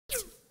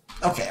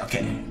Okay.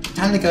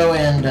 Time to go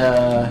and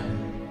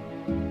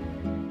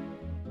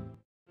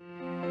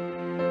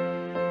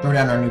throw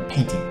down our new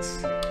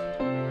paintings.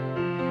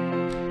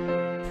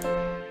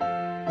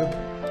 Boop.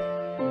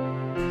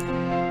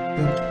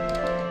 Boop.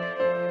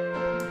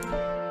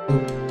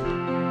 Boop.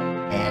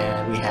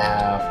 And we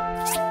have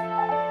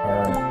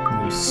our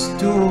new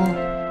stool.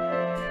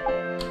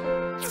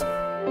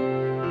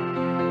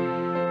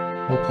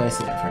 We'll place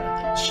it in front of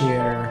the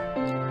chair.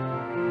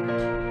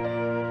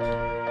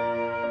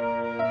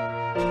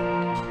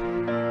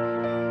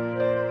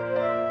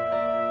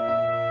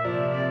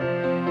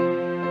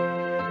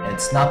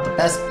 It's not the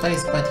best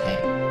place, but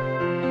hey.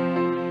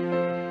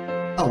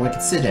 Oh, we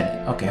could sit in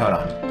it. Okay, hold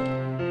on.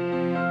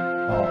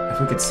 Well, if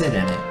we could sit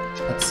in it,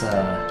 let's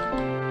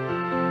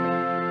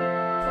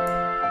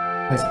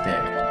place it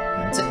there.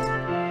 And that's it.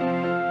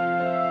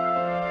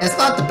 It's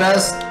not the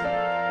best.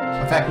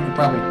 In fact, we could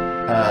probably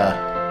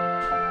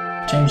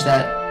change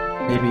that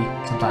maybe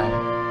sometime.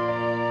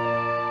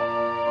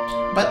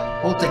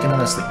 But we'll take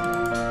another sleep.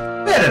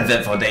 We had an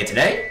eventful day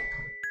today.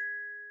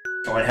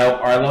 Go and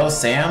help Arlo,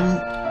 Sam.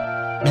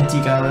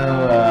 Minty got a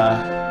little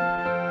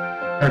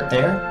hurt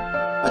there,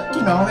 but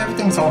you know,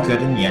 everything's all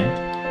good in the end.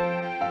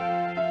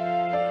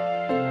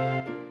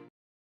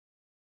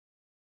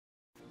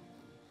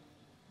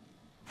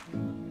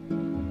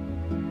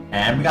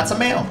 And we got some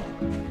mail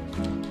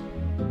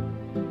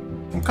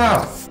from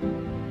Carl.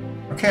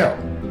 Or Carol.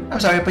 I'm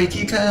sorry, but can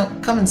you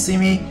come and see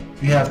me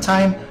if you have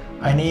time?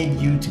 I need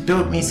you to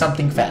build me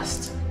something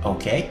fast.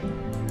 Okay.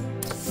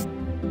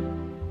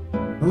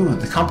 Ooh,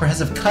 the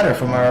comprehensive cutter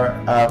from our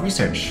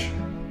research.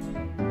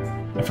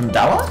 From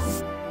Dawa?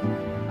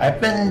 I've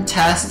been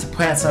tasked to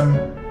plant some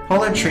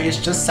polar trees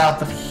just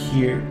south of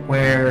here,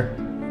 where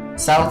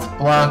South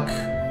Block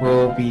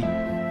will be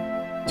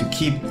to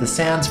keep the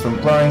sands from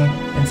blowing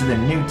into the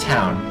new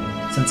town.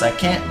 Since I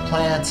can't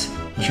plant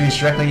trees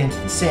directly into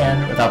the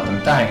sand without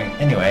them dying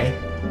anyway,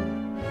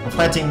 I'm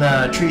planting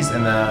the trees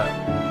in the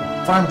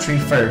farm tree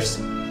first.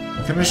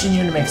 I'm commissioning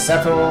you to make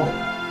several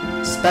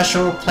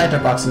special planter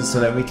boxes so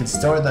that we can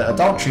store the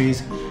adult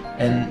trees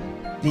and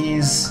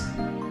these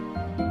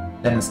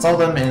then install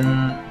them in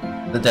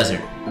the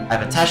desert.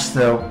 I've attached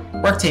the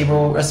work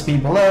table recipe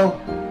below.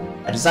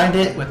 I designed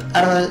it with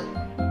Adela,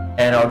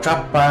 and I'll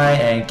drop by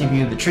and give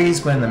you the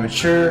trees when they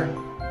mature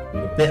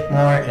a bit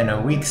more in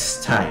a week's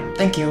time.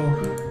 Thank you.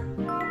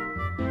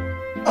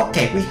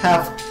 Okay, we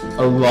have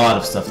a lot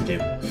of stuff to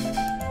do.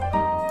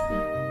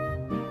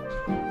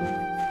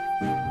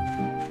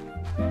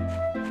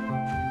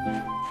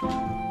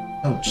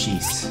 Oh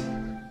jeez.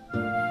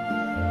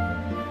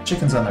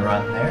 Chicken's on the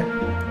run there.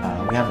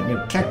 We have a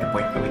new character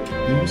point that we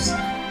can use.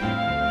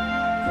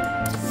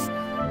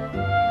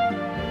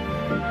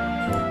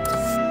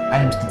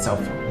 Items can sell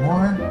for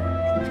more.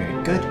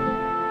 Very good.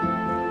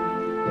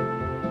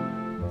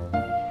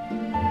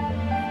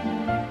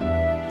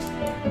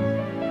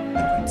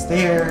 It's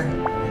there.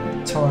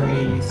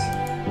 Inventories.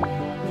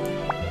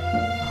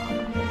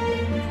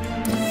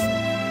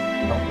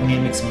 Oh, we need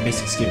to make some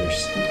basic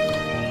skippers.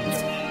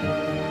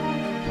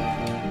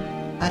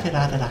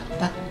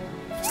 Da-da-da-da-da.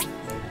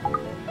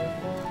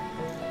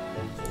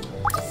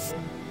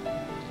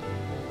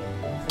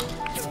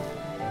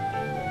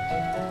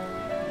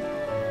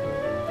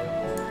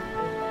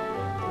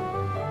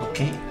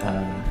 Okay,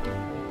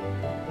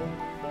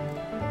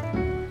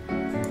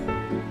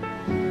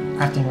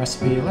 crafting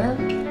recipe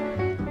learned.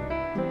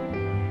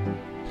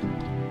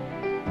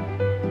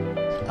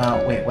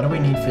 Wait, what do we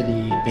need for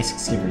the basic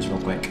skippers real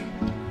quick?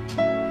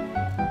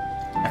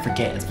 I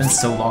forget, it's been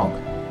so long.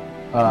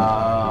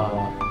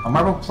 A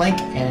marble plank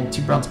and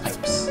 2 bronze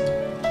pipes.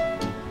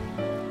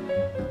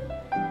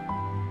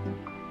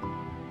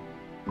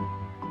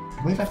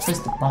 I believe I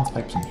placed the bronze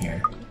pipes in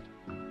here.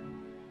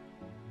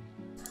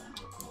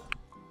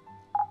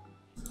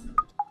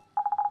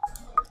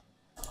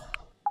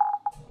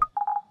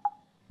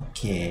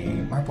 Okay,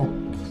 marble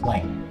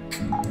plank.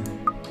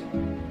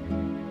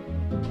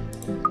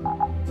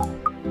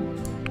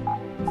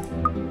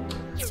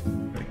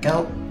 There we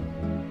go.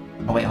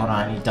 Oh wait, hold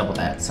on, I need double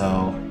that,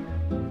 so...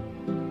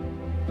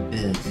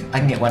 I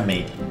can get one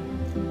made.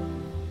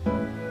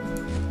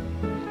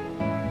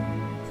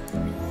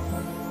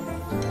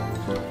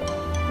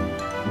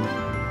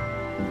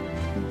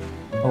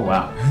 Oh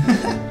wow.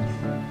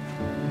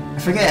 I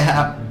forget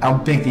how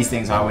big these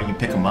things are when you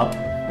pick them up.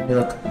 They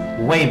look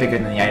way bigger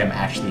than the item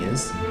actually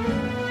is.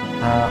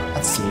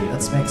 Let's see,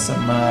 let's make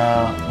some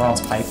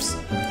bronze pipes.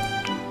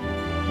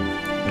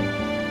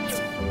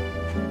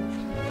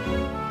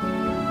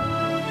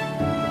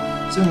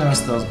 Soon the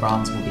rest of those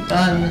bronze will be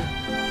done,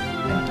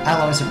 and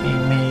alloys are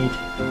being made.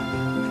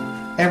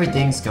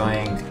 Everything's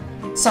going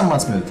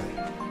somewhat smoothly.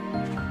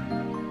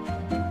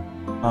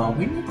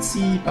 We need to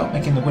see about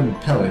making the wooden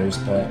pillars,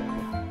 but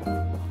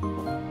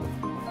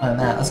other than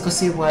that, let's go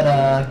see what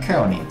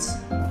Carol needs.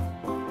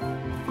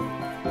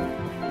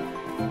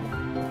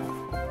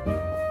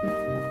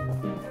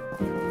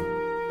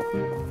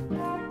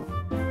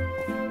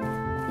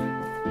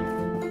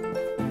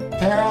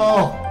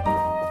 Carol!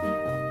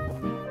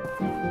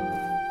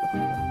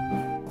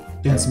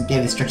 Doing some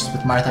daily stretches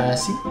with Martha, I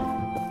see.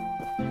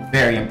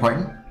 Very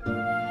important.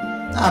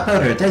 Ah,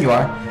 Powder, there you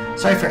are.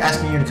 Sorry for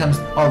asking you to come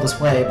all this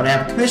way, but I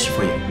have a commission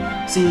for you.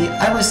 See,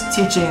 I was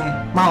teaching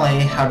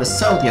Molly how to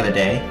sew the other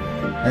day,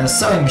 and the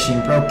sewing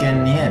machine broke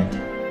in the end.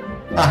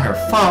 Not her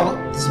fault,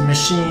 this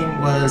machine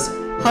was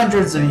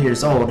hundreds of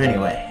years old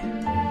anyway.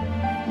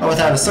 But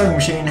without a sewing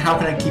machine, how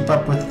can I keep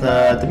up with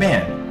the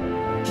demand?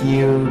 Can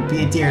you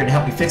be a dear to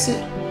help me fix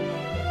it?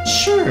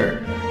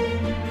 Sure.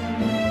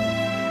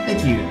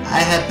 Thank you.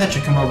 I had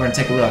Petra come over and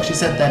take a look. She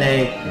said that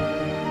a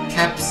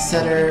cap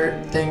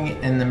setter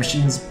thing in the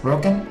machine's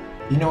broken.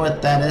 You know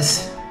what that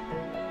is?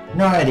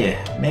 No idea.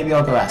 Maybe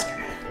I'll go ask her.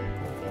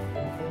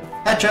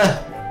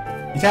 Petra!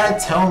 You gotta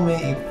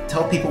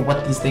tell people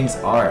what these things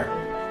are.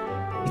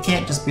 You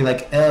can't just be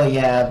like, oh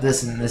yeah,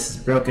 this and this is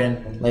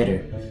broken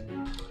later.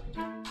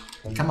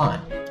 Come on.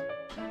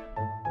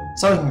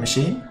 Sewing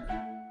machine?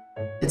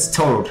 It's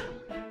totaled.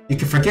 You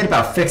can forget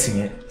about fixing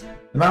it.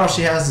 The model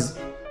she had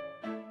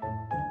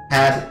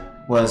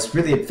was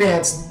really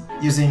advanced,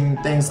 using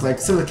things like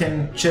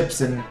silicon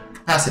chips and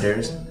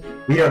capacitors.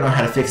 We don't know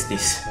how to fix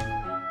these.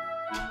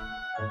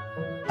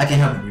 I can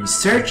help you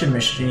research a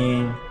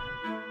machine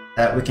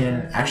that we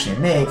can actually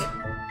make,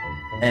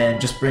 and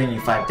just bring you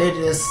 5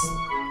 digits.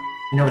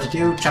 You know what to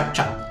do? Chop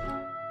chop.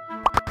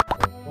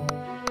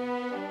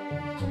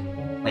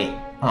 Wait.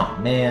 Oh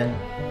man.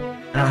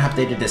 I don't have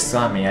data discs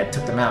on me. I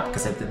took them out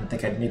because I didn't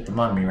think I'd need them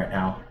on me right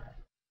now.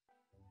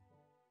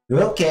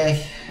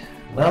 Okay.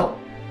 Well,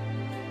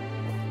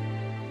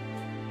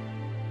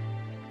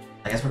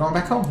 I guess we're going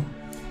back home.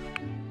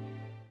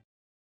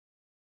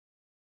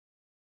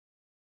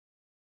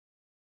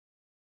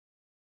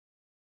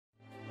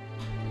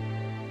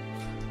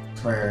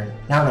 We're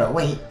now gonna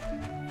wait.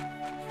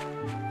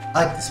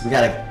 I like this. We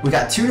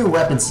got 2 new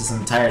weapons this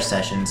entire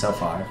session so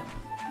far.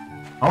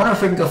 I wonder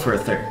if we can go for a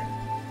 3rd.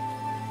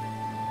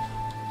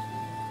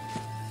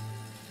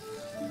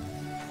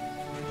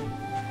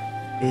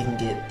 We can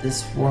get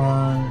this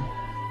one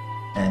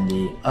and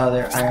the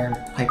other iron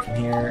pipe from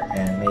here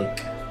and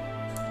make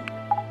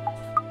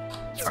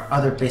our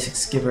other basic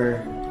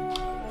skipper.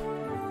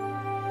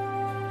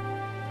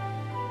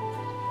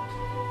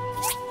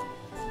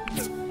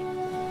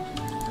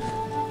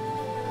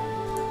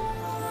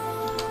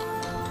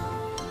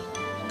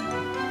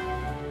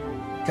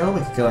 We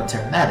could go and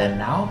turn that in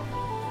now.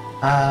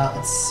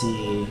 Let's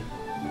see.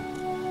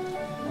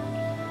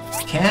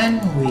 Can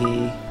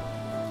we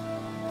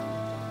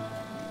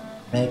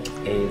make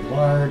a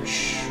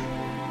large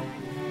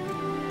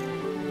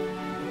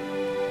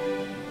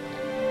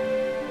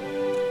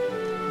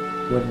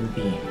wooden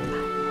beam?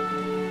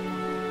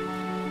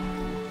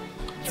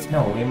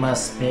 No, we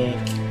must make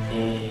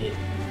a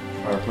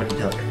wooden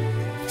pillar.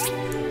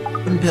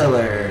 Wooden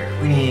pillar.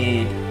 We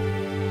need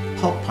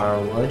poplar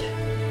wood.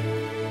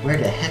 Where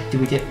the heck do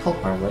we get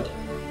poplar wood?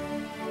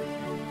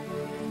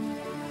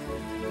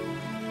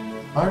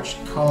 Large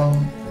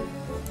column.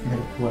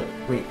 What?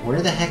 Wait, where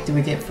the heck do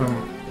we get from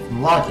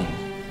logging?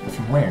 Or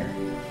from where?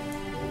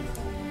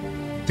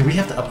 Do we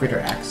have to upgrade our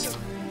axe?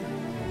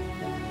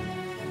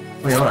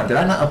 Wait, hold on. Did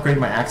I not upgrade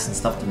my axe and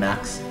stuff to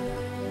max?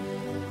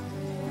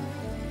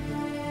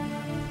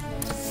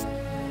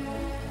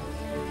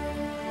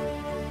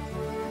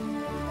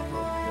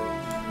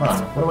 Hold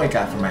on. What do I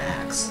got for my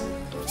axe?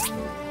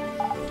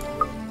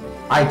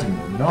 I do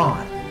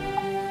not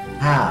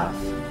have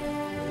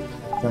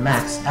the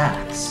max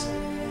axe.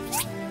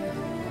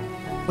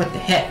 What the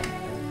heck?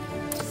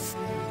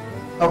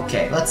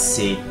 Okay, let's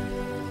see.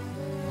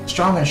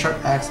 Strong and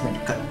sharp axe made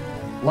to cut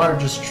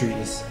largest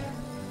trees.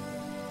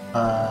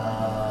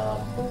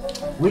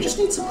 We just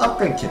need some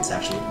upgrade kits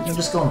actually. We can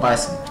just go and buy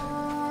some.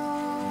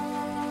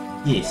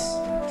 Yes.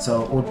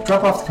 So we'll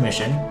drop off the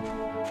commission.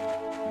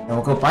 And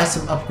we'll go buy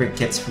some upgrade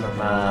kits from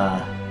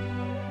I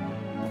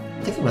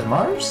think it was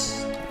Mars?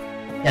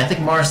 Yeah, I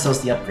think Mars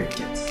sells the upgrade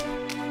kits.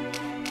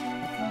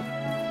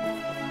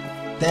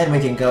 Then we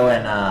can go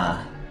and,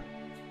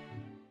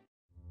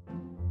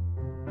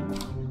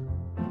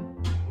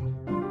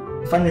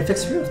 finally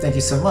fixed the roof, thank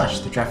you so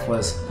much. The draft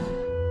was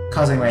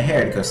causing my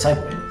hair to go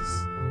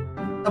sideways.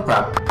 No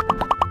problem.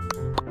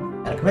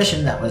 Got a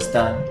commission that was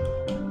done.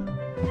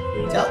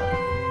 Here you go.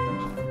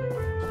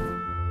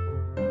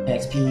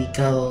 XP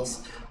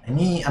goals.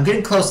 I'm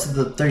getting close to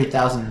the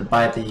 30,000 to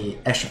buy the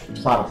extra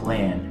plot of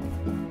land.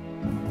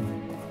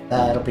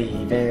 That'll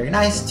be very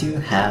nice to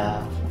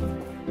have.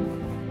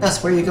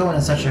 Gus, where are you going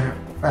in such a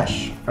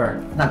rush?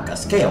 Or, not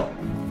Gus, Gale.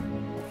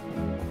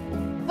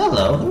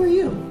 Hello, who are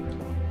you?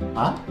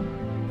 Huh?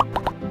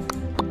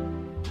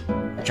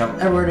 I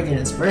travel everywhere to get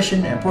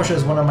inspiration, and Portia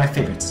is one of my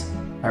favorites.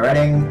 My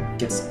writing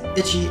gets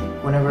itchy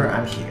whenever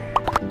I'm here.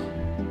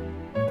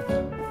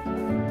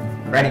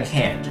 Writing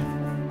hand.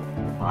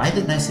 Why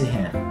didn't I say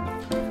hand?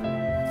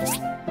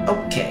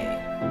 Okay.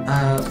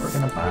 We're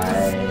gonna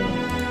buy...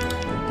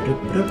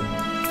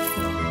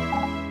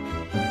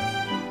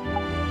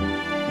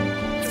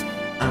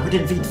 we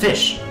didn't feed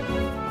fish.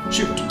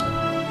 Shoot.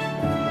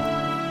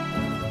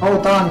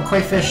 Hold on,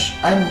 crayfish.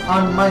 I'm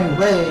on my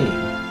way.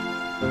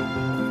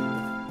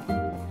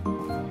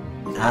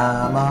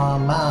 I'm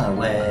on my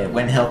way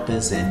when help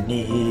is in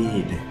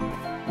need.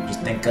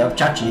 Just think of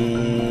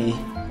Chachi,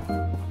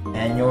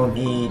 and you'll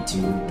need to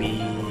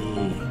be.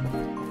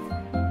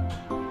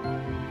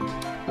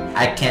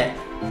 I can't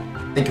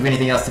think of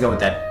anything else to go with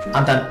that.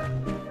 I'm done.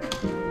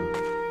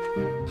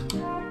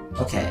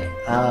 Okay,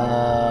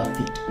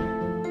 feed.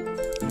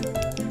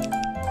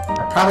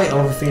 I'm probably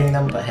overfeeding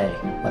them, but hey,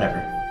 whatever.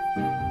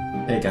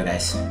 There you go,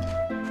 guys.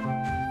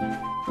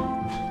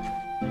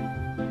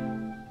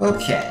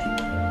 Okay.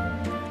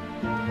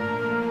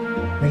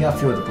 We got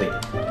fuel depleted.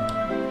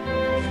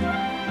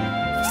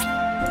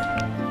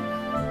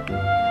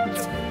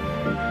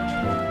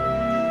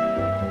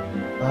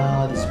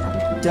 This is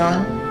probably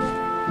done.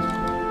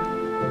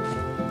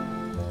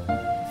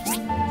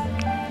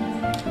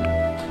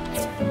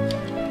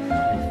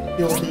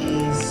 Fuel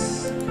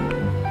these.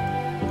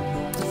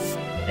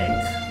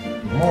 Make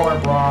more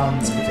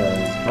bronze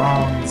because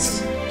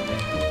bronze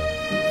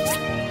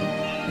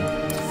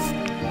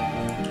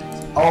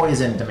is always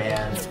in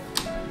demand.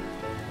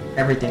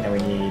 Everything that we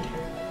need.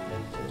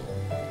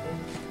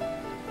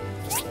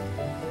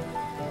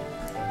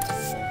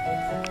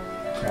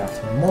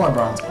 Craft more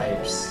bronze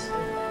pipes.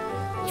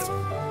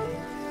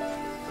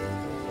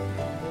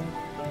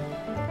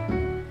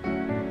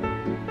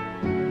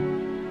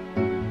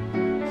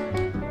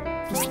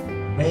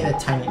 Made a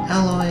tiny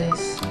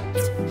alloys.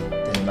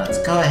 Then let's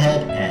go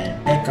ahead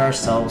and make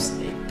ourselves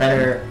a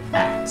better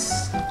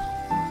axe.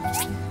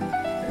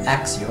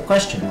 Ask you a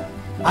question.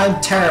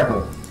 I'm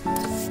terrible.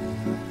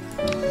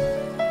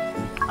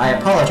 I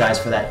apologize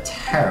for that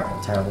terrible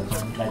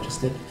pun that I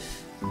just did.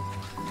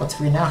 But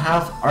we now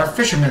have our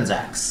fisherman's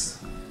axe.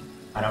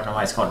 I don't know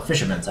why it's called a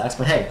fisherman's axe,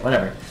 but hey,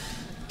 whatever.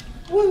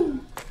 Woo!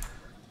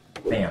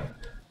 Bam.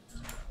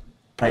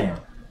 Bam.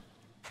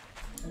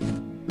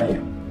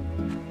 Bam.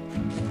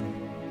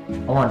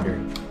 I wonder.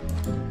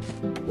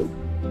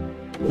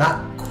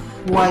 Not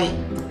quite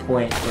the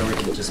point where we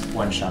can just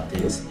one-shot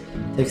these.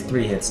 Takes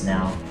 3 hits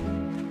now.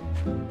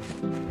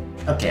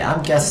 Okay,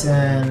 I'm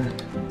guessing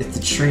it's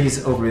the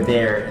trees over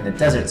there in the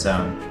desert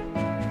zone.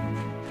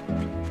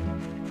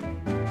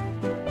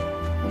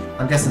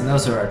 I'm guessing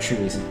those are our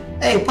trees.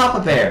 Hey, Papa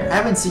Bear! I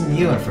haven't seen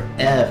you in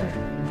forever.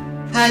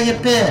 How you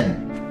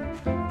been?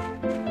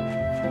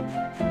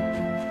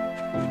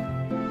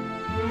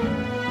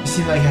 You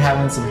seem like you're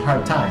having some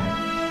hard time.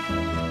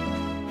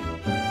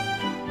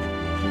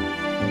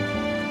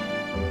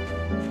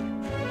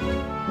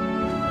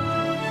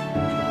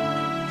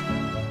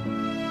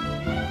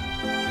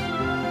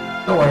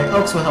 Don't worry,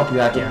 Oaks will help you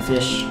out getting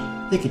fish.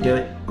 He can do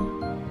it.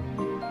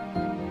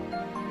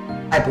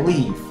 I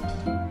believe.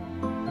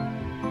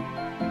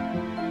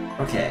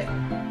 Okay.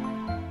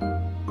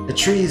 The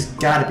tree's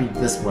gotta be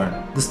this one.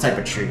 This type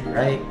of tree,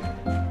 right?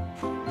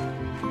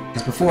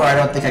 Because before I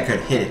don't think I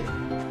could hit it.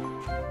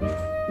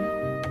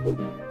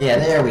 Yeah,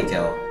 there we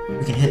go.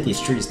 We can hit these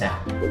trees now.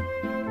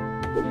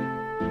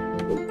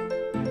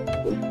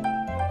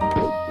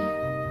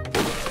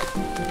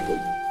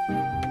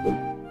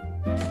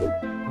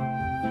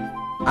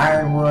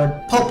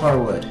 Ironwood, Poplar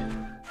wood.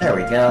 There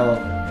we go.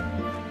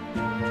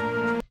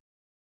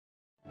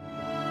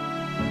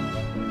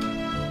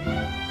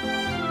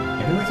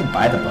 Maybe we can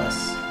buy the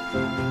bus.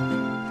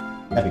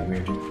 That'd be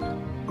weird.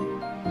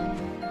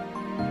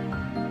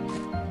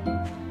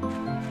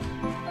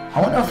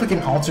 I wonder if we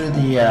can alter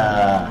the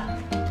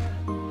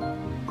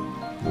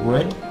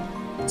wood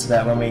so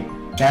that when we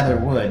gather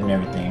wood and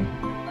everything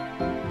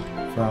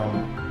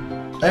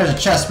from... There's a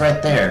chest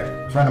right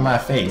there in front of my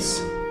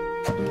face.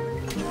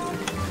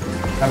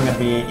 I'm gonna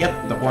be,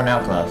 yep, the worn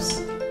out gloves.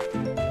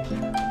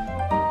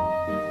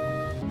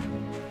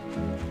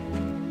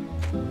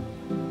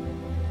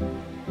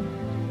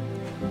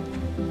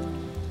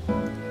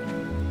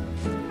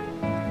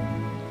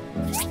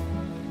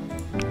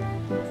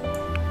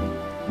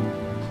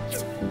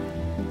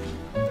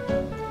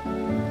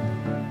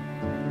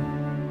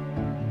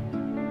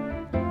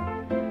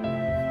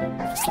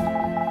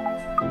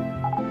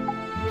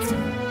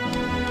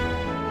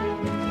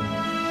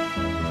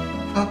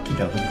 Okie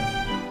dokie.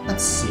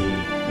 Let's see.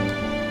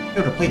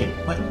 You're depleted.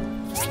 What?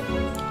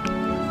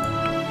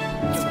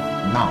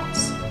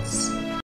 Nonce.